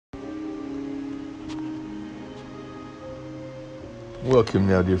Welcome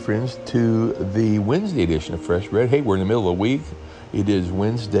now, dear friends, to the Wednesday edition of Fresh Bread. Hey, we're in the middle of the week. It is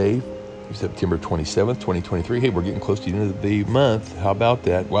Wednesday, September 27th, 2023. Hey, we're getting close to the end of the month. How about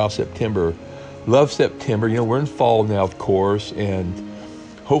that? Wow, September. Love September. You know, we're in fall now, of course, and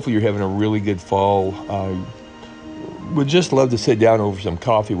hopefully you're having a really good fall. I would just love to sit down over some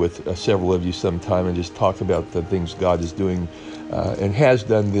coffee with several of you sometime and just talk about the things God is doing and has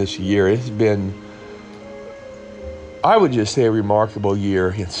done this year. It's been, I would just say, a remarkable year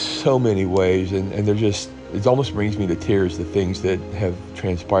in so many ways, and they're just, it almost brings me to tears, the things that have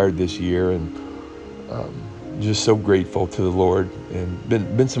transpired this year, and just so grateful to the Lord.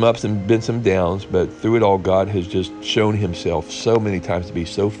 And been some ups and been some downs, but through it all, God has just shown himself so many times to be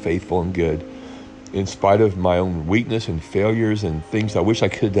so faithful and good, in spite of my own weakness and failures and things I wish I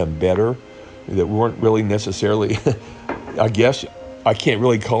could have done better that weren't really necessarily, I guess, I can't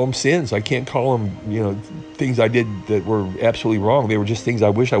really call them sins. I can't call them, things I did that were absolutely wrong. They were just things I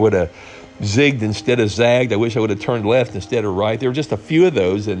wish I would have zigged instead of zagged. I wish I would have turned left instead of right. There were just a few of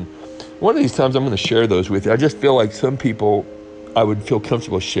those. And one of these times I'm going to share those with you. I just feel like some people I would feel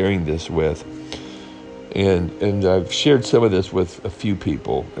comfortable sharing this with. And I've shared some of this with a few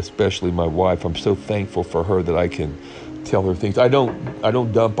people, especially my wife. I'm so thankful for her that I can tell her things. I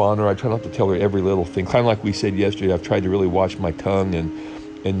don't dump on her. I try not to tell her every little thing. Kind of like we said yesterday, I've tried to really watch my tongue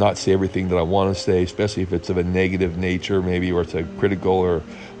and not say everything that I want to say, especially if it's of a negative nature, maybe, or it's a critical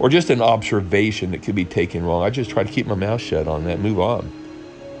or just an observation that could be taken wrong. I just try to keep my mouth shut on that, move on.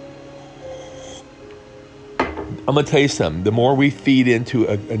 I'm going to tell you something. The more we feed into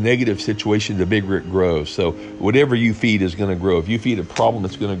a negative situation, the bigger it grows. So whatever you feed is going to grow. If you feed a problem,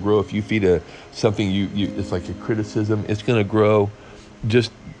 it's going to grow. If you feed something it's like a criticism, it's going to grow.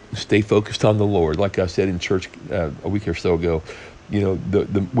 Just stay focused on the Lord. Like I said in church a week or so ago,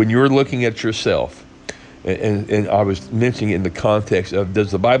 when you're looking at yourself, and I was mentioning in the context of, does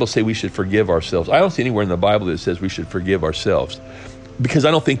the Bible say we should forgive ourselves? I don't see anywhere in the Bible that says we should forgive ourselves, because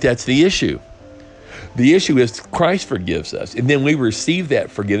I don't think that's the issue. The issue is Christ forgives us, and then we receive that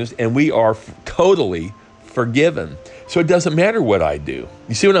forgiveness, and we are totally forgiven. So it doesn't matter what I do.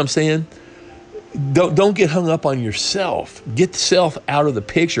 You see what I'm saying? Don't get hung up on yourself. Get self out of the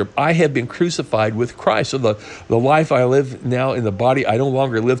picture. I have been crucified with Christ. So the life I live now in the body, I no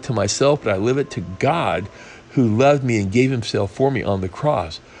longer live to myself, but I live it to God, who loved me and gave himself for me on the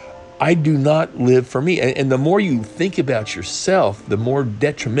cross. I do not live for me. And the more you think about yourself, the more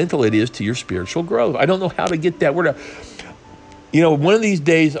detrimental it is to your spiritual growth. I don't know how to get that word out. One of these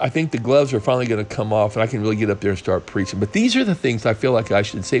days, I think the gloves are finally going to come off and I can really get up there and start preaching. But these are the things I feel like I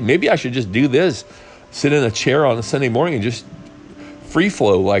should say. Maybe I should just do this, sit in a chair on a Sunday morning and just free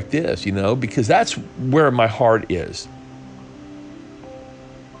flow like this, because that's where my heart is.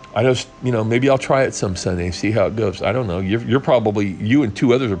 I just, maybe I'll try it some Sunday and see how it goes. I don't know. You're probably, you and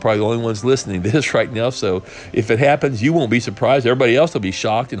two others are probably the only ones listening to this right now. So if it happens, you won't be surprised. Everybody else will be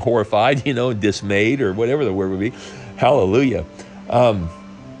shocked and horrified, and dismayed, or whatever the word would be. Hallelujah.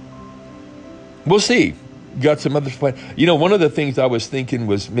 We'll see. Got some other plan. One of the things I was thinking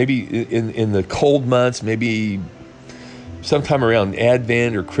was maybe in the cold months, maybe sometime around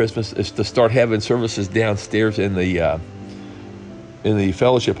Advent or Christmas, is to start having services downstairs in the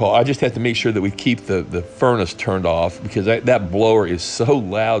fellowship hall. I just have to make sure that we keep the furnace turned off, because that blower is so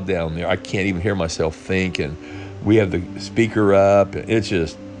loud down there. I can't even hear myself think, and we have the speaker up. It's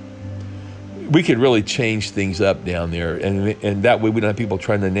just, we could really change things up down there, and that way we don't have people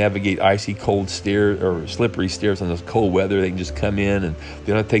trying to navigate icy cold stairs or slippery stairs in this cold weather. They can just come in, and they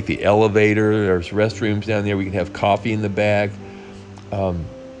don't have to take the elevator. There's restrooms down there. We can have coffee in the back.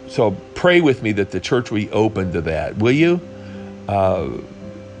 So pray with me that the church will be open to that. Will you?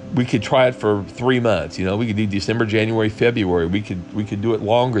 We could try it for 3 months. We could do December, January, February. We could do it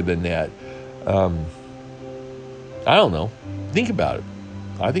longer than that. I don't know. Think about it.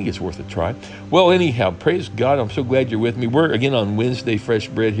 I think it's worth a try. Well, anyhow, praise God. I'm so glad you're with me. We're again on Wednesday, Fresh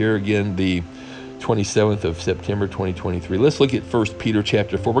Bread here again, the 27th of September, 2023. Let's look at 1 Peter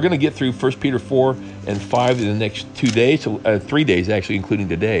chapter 4. We're going to get through 1 Peter 4 and 5 in the next 2 days, 3 days actually, including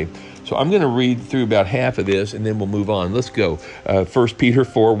today. So I'm going to read through about half of this, and then we'll move on. Let's go. 1 Peter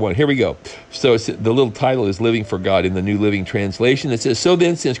 4:1. Here we go. So the little title is Living for God in the New Living Translation. It says, "So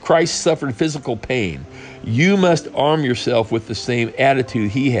then, since Christ suffered physical pain, you must arm yourself with the same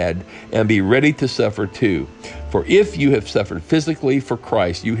attitude he had and be ready to suffer too. For if you have suffered physically for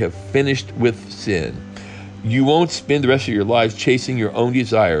Christ, you have finished with sin. You won't spend the rest of your lives chasing your own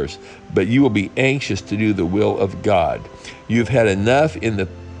desires, but you will be anxious to do the will of God. You've had enough in the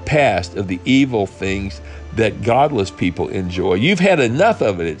past of the evil things that godless people enjoy. You've had enough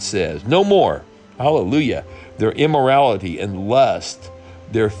of it, it says. No more. Hallelujah. their immorality and lust,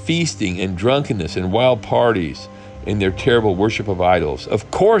 their feasting and drunkenness and wild parties, and their terrible worship of idols. Of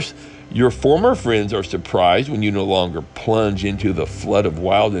course, your former friends are surprised when you no longer plunge into the flood of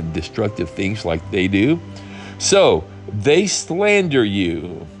wild and destructive things like they do. So they slander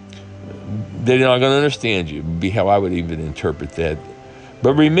you. They're not going to understand you, be how I would even interpret that.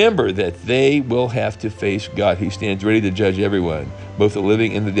 But remember that they will have to face God, who stands ready to judge everyone, both the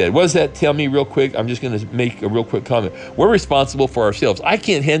living and the dead. What does that tell me real quick? I'm just going to make a real quick comment. We're responsible for ourselves. I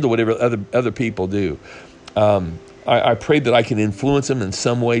can't handle whatever other people do. I pray that I can influence them in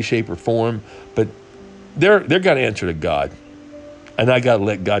some way, shape, or form, but they're got to answer to God. And I got to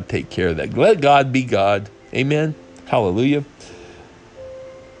let God take care of that. Let God be God. Amen. Hallelujah.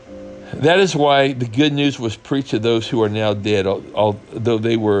 That is why the good news was preached to those who are now dead. Although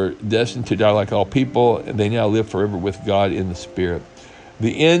they were destined to die like all people, they now live forever with God in the Spirit.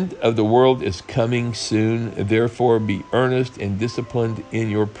 The end of the world is coming soon. Therefore, be earnest and disciplined in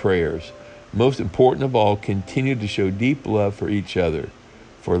your prayers. Most important of all, continue to show deep love for each other,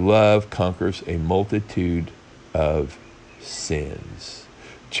 for love conquers a multitude of sins.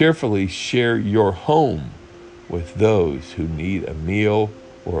 Cheerfully share your home with those who need a meal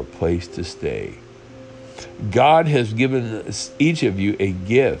or a place to stay. God has given each of you a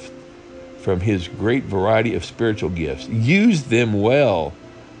gift from his great variety of spiritual gifts. Use them well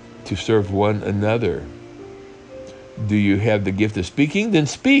to serve one another. Do you have the gift of speaking? Then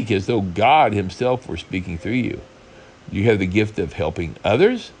speak as though God himself were speaking through you. Do you have the gift of helping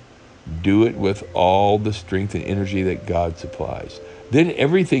others? Do it with all the strength and energy that God supplies. Then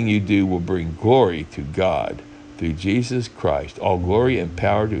everything you do will bring glory to God through Jesus Christ. All glory and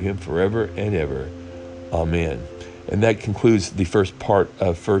power to him forever and ever. Amen. And that concludes the first part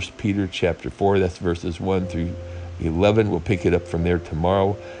of 1 Peter chapter 4. That's verses 1 through 11. We'll pick it up from there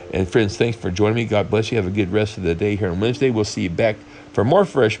tomorrow. And friends, thanks for joining me. God bless you. Have a good rest of the day here on Wednesday. We'll see you back for more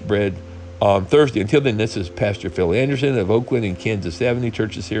Fresh Bread on Thursday. Until then, this is Pastor Phil Anderson of Oakland and Kansas Avenue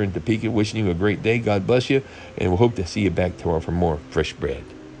Churches here in Topeka, wishing you a great day. God bless you. And we'll hope to see you back tomorrow for more Fresh Bread.